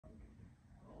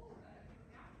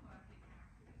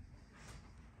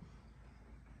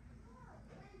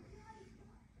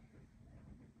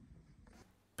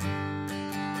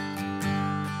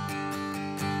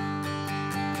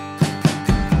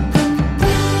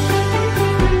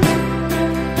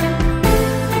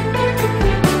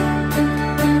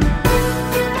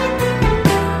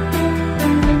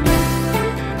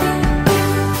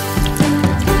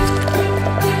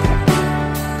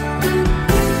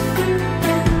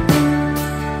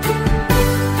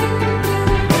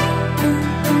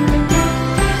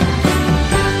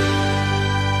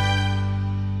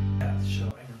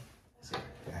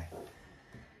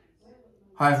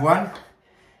Hi everyone,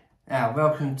 now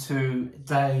welcome to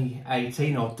day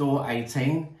 18 or door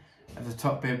 18 of the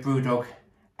Top Beer Brewdog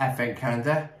Advent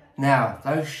Calendar. Now,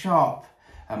 those sharp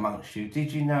amongst you,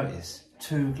 did you notice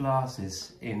 2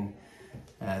 glasses in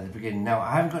the beginning? Now,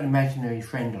 I haven't got an imaginary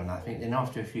friend on, I think, then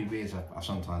after a few beers I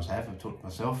sometimes have, I've talked to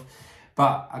myself,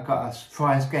 but I've got a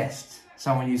surprise guest,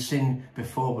 someone you've seen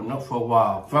before but not for a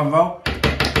while. Drum roll.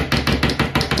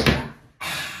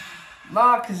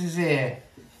 Marcus is here.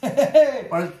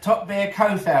 One of the Top Beer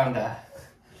co-founder.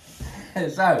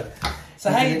 So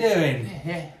how you doing?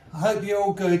 Yeah. I hope you're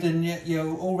all good and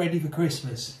you're all ready for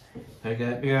Christmas.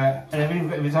 Okay, yeah. And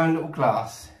everything with his own little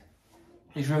glass.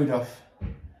 He's Rudolph.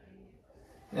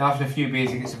 After a few beers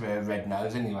he gets a bit of a red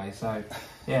nose anyway, so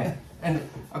yeah. And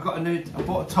I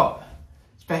bought a top,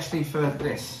 especially for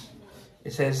this.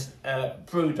 It says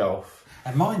Brewdolf.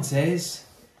 And mine says,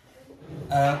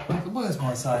 what does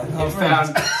mine say?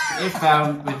 If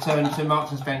found, return to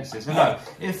Marks and Spencer's. No,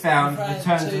 if found,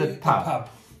 return to the pub.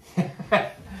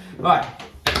 Right.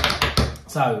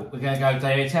 So we're going to go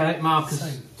day 18. Let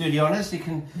Marcus do the honours. He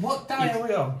can. What day are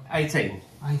we on? 18.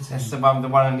 18. That's the one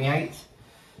on the 8th.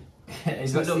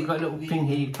 He's got a little thing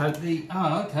here. You poke.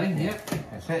 Oh, okay. Yep.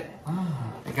 That's it.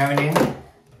 Ah. They're going in.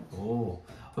 Oh,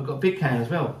 we've got a big can as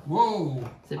well. Whoa.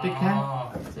 Is it a big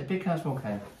can? Is it a big can or small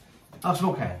can? Oh,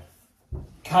 small can.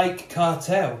 Cake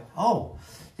Cartel. Oh,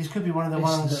 this could be one of the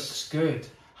ones. This looks good.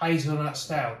 Hazelnut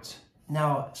Stout.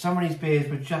 Now, some of these beers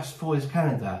were just for this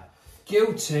calendar.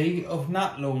 Guilty of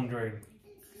nut laundering.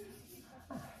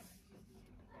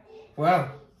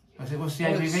 Well. What's the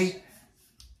ABV?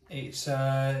 It's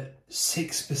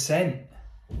 6%.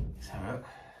 Let's have a look.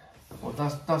 Well,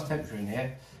 dust temperature in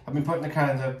here. I've been putting the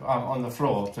calendar on the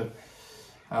floor to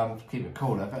keep it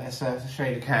cooler, but let's show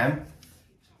you the can.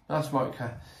 Nice white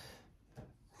can.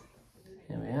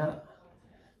 Here we are.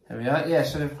 There we are. Yeah,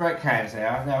 so they're great cans they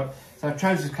are. Now, so I've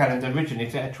chosen this calendar originally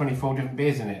because it had 24 different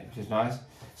beers in it, which is nice.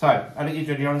 So, I'll let you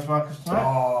do the honours, Marcus, tonight.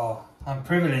 Oh, I'm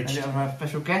privileged. And my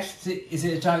special guest. Is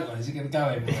it a joke one? Is it going to go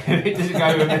in? It doesn't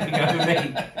go with me, go with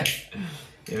me.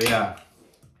 Here we are.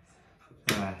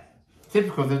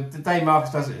 Typical, the day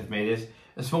Marcus does it with me, there's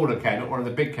a smaller can, not one of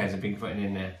the big cans I've been putting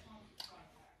in there.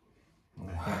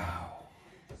 Wow.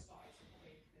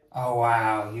 Oh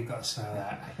wow, you've got to smell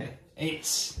that.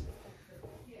 It's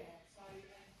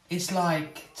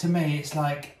like, to me, it's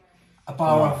like a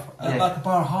bar like a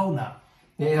bar of whole nut.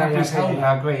 Yeah,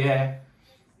 I agree, yeah.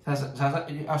 I said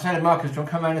to Marcus, do you want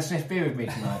to come around and sniff beer with me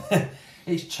tonight?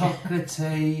 It's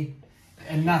chocolatey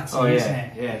and nutty, isn't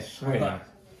it? Yeah, it's really nice.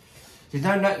 There's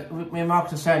no note, me and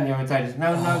Marcus were saying the other day, there's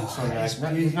no notes on there.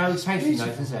 There's no tasting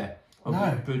notes, is there?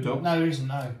 No. Brewdog? No, there isn't,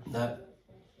 no. No.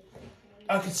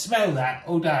 I could smell that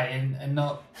all day and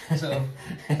not sort of...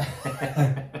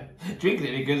 Drinking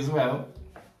it would be good as well.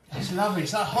 It's lovely,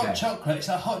 it's like hot chocolate, it's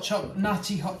like hot chocolate,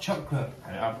 nutty hot chocolate.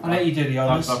 I'll let you do the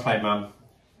honours. I'll play Mum.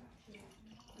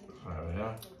 There we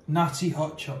are. Nutty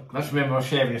hot chocolate. Let's remember I'm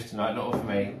sharing this tonight, not all for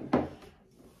me.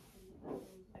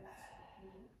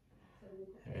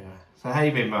 There we are. So how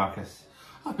you been, Marcus?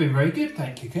 I've been very good,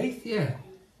 thank you, Keith. Yeah,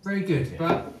 very good. Yeah.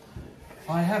 But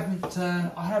I haven't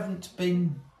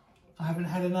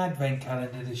had an advent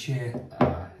calendar this year.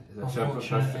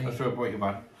 Unfortunately. I sure brought you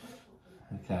one.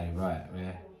 Okay, right,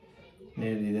 we're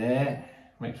nearly there.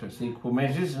 Make sure it's equal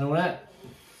measures and all that.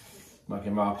 Might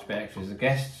get Marcus a bit extra as a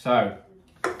guest. So,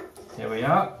 here we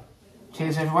are.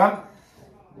 Cheers, everyone.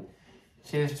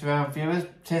 Cheers to our viewers.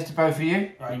 Cheers to both of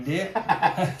you. Reindeer.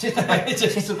 Cheers to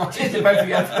both of you. Both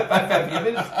our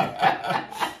viewers.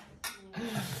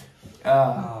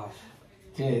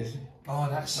 Cheers. Oh,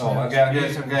 that's. I'm going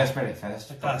to smell it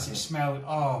first. It does. It smells.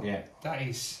 Oh, yeah. That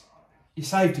is. You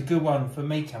saved a good one for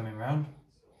me coming round.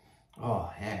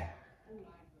 Oh yeah.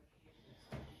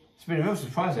 It's been a real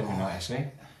surprise every night,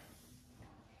 actually.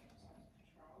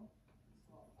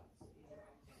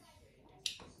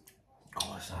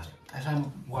 Oh, that's nice. That's,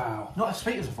 wow. Not as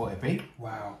sweet as I thought it'd be.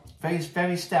 Wow. Very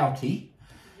stouty.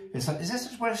 Is this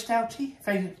as well as stouty?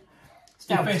 Very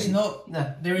stouty. If it's not,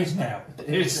 no, there is now.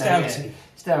 It's stouty. Yeah.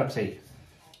 Stouty.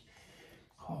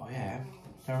 Oh yeah.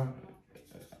 So,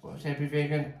 what's the ABV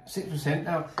again? 6%.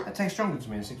 Now that tastes stronger to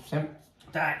me than 6%.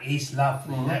 That is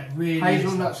lovely. That really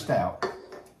hazelnut is stout.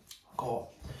 God.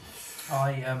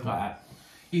 Like that.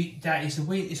 That is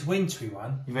it's a wintry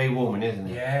one. You're very warming, isn't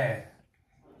it? Yeah.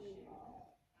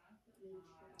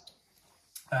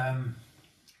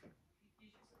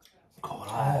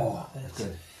 God, that's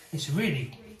good. It's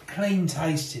really clean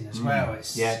tasting as well.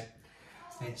 It's yeah.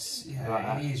 It's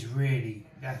like it is really.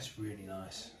 That's really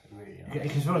nice. Really nice. You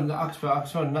can smell the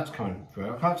nuts coming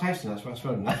through. I can't taste the nuts, but I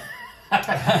smell the nuts.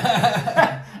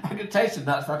 I can taste the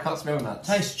nuts, but I can't smell nuts.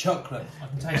 Taste chocolate. I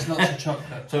can taste lots of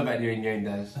chocolate. Talk about you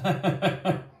innuendos.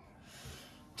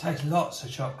 Taste lots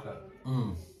of chocolate.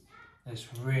 It's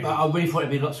really. I really thought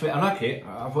it'd be a lot sweeter. I like it.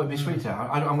 I thought it'd be sweeter.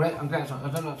 I'm glad it's not, I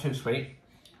don't like too sweet.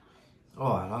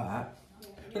 Oh, I like that.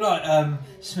 We're like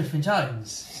Smith and Jones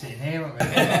sitting here, aren't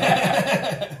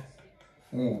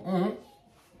we?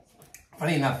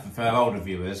 Funny enough, for our older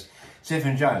viewers, Smith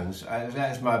and Jones,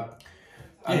 that's my.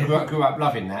 I grew up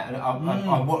loving that, and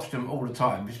I watched them all the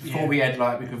time. Before we had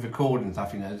we could record and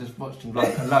stuff, I just watched them.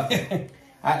 I loved it,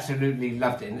 absolutely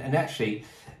loved it. And actually,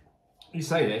 you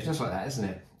say that it's just like that, isn't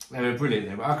it? They were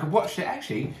brilliant. I could watch it.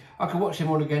 Actually, I could watch them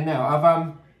all again now.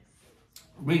 I've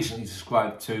recently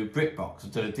subscribed to BritBox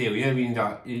and done a deal.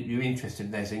 You're interested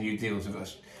in there's a new deals. I've got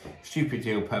a stupid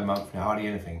deal per month now, hardly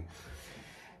anything.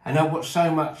 And I watched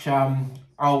so much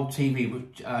old TV.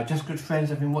 Just Good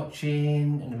Friends I've been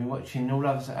watching, and I've been watching all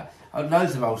others.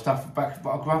 Loads of old stuff back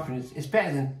what I grew up in. It's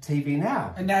better than TV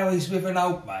now. And now he's with an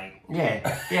old mate. Yeah,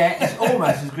 it's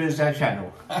almost as good as our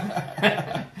channel.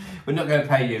 We're not going to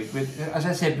pay you. As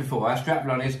I said before, our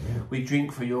strapline is, we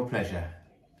drink for your pleasure.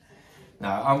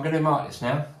 Now, I'm going to mark this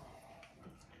now.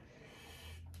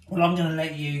 Well, I'm going to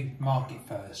let you mark it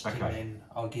first, okay. And then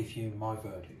I'll give you my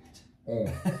verdict.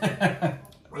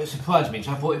 Well, it surprised me,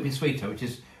 because I thought it'd be sweeter, which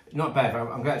is not bad.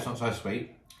 I'm glad it's not so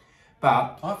sweet.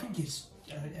 But I think it's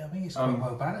quite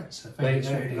well balanced. I think it's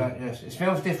really. Yes, it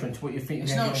smells different to what you think.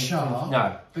 It's not sharp.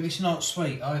 No, but it's not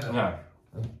sweet either. No.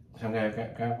 So I'm going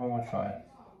to go one more try.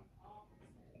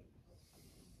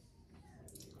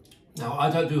 No, I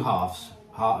don't do halves.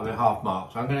 Half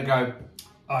marks. I'm going to go.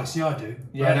 I see. I do.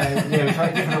 Yeah, it's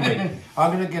like different on me.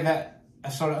 I'm going to give it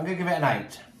a solid. I'm going to give it an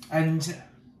 8. And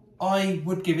I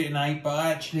would give it an 8, but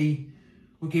I actually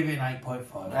would give it an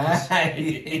 8.5.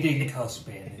 It didn't cost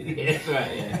me anything. Yeah, that's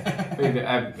right.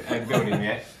 Yeah, I'm building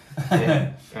yet.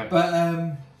 Yeah.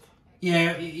 But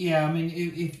yeah. I mean,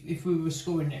 if we were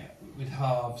scoring it with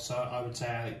halves, so I would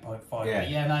say 8.5. Yeah. But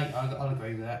yeah, an 8. I'll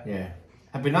agree with that. Yeah.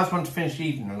 It'd be a nice one to finish the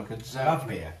evening on, like a dessert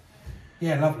beer.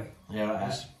 Yeah, lovely. Yeah, like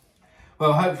that.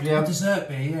 Well, hopefully a dessert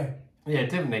beer, yeah. Yeah,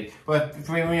 definitely. Well,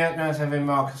 for me, we nice having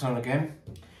Marcus on again,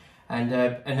 and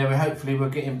then hopefully we'll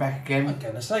get him back again. I'm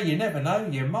gonna say, you never know,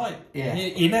 you might. Yeah.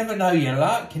 You never know your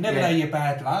luck. You never know your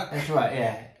bad luck. That's right.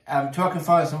 Yeah. Till I can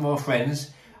find some more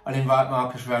friends, I'll invite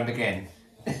Marcus round again.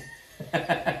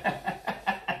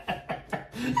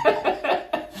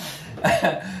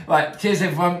 Right. Cheers,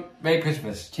 everyone. Merry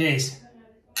Christmas. Cheers.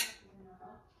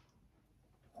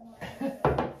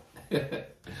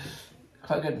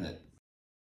 Quite good, isn't it?